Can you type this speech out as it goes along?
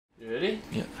You ready?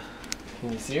 Yeah.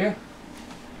 Can you see her?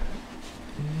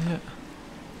 Yeah.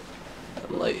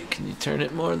 The light, can you turn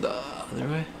it more the other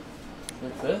way?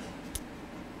 Like this?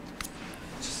 It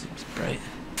just seems bright.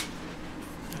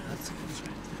 Yeah, that's good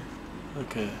right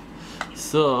Okay.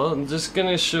 So, I'm just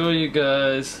gonna show you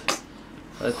guys.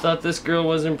 I thought this girl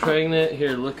wasn't pregnant.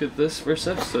 Here, look at this for a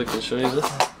sec so I can show you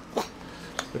this.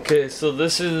 Okay, so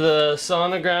this is the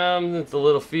sonogram. It's the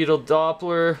little fetal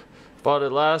Doppler. Bought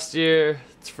it last year.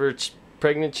 It's for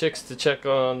pregnant chicks to check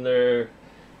on their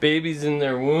babies in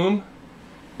their womb.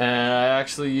 And I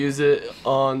actually use it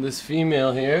on this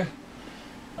female here.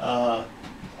 I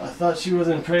thought she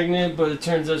wasn't pregnant, but it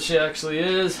turns out she actually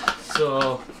is.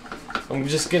 So I'm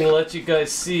just gonna let you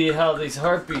guys see how these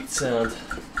heartbeats sound.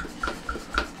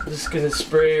 I'm just gonna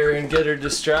spray her and get her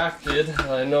distracted.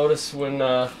 I notice when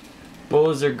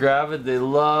boas are gravid, they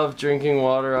love drinking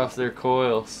water off their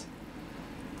coils.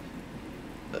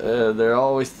 They're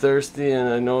always thirsty, and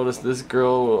I notice this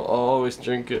girl will always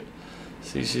drink it.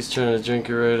 See, she's trying to drink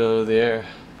it right out of the air.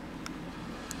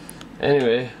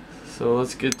 Anyway, so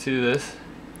let's get to this.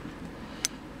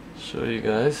 Show you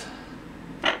guys.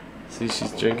 See,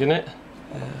 she's drinking it.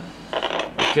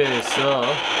 Yeah. Okay, so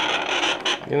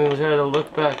I'm gonna try to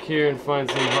look back here and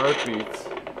find some heartbeats.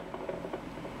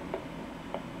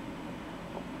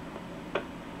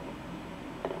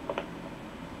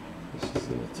 She's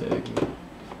gonna tag me.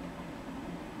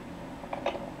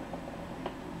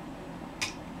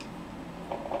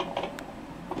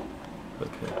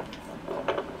 Okay.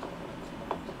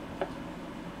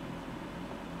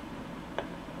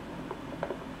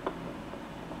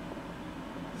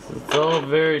 So it's all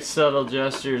very subtle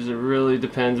gestures. It really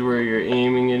depends where you're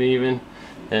aiming it even.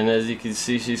 And as you can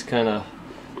see, she's kind of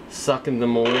sucking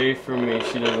them away from me.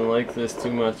 She doesn't like this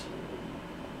too much.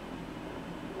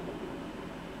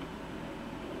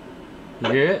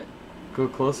 You hear it? Go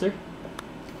closer.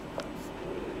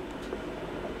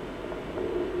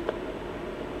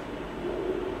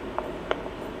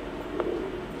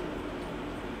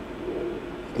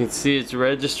 You can see it's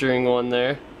registering one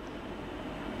there.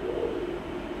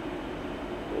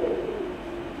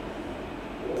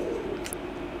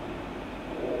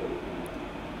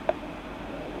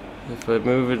 If I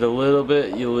move it a little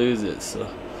bit, you lose it. So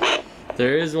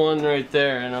there is one right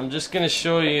there, and I'm just gonna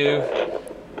show you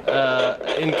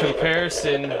in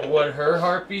comparison what her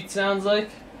heartbeat sounds like,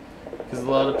 because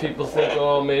a lot of people think,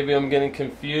 oh, maybe I'm getting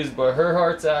confused, but her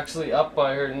heart's actually up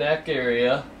by her neck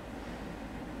area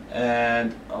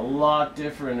and a lot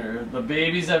different. The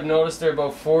babies, I've noticed, are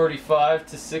about 45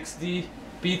 to 60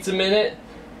 beats a minute.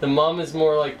 The mom is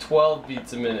more like 12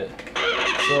 beats a minute.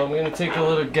 So I'm gonna take a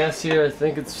little guess here. I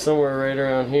think it's somewhere right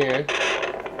around here.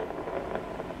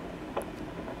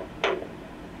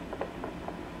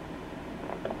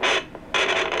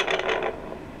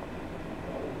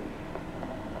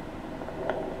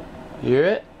 You hear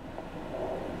it?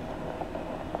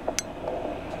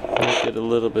 Make it a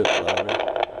little bit louder.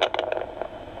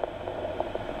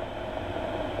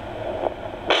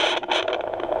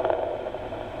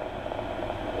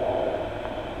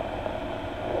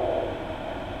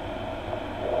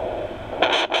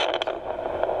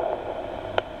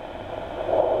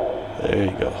 There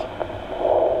you go.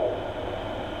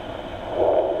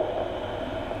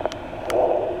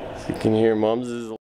 So you can hear Mom's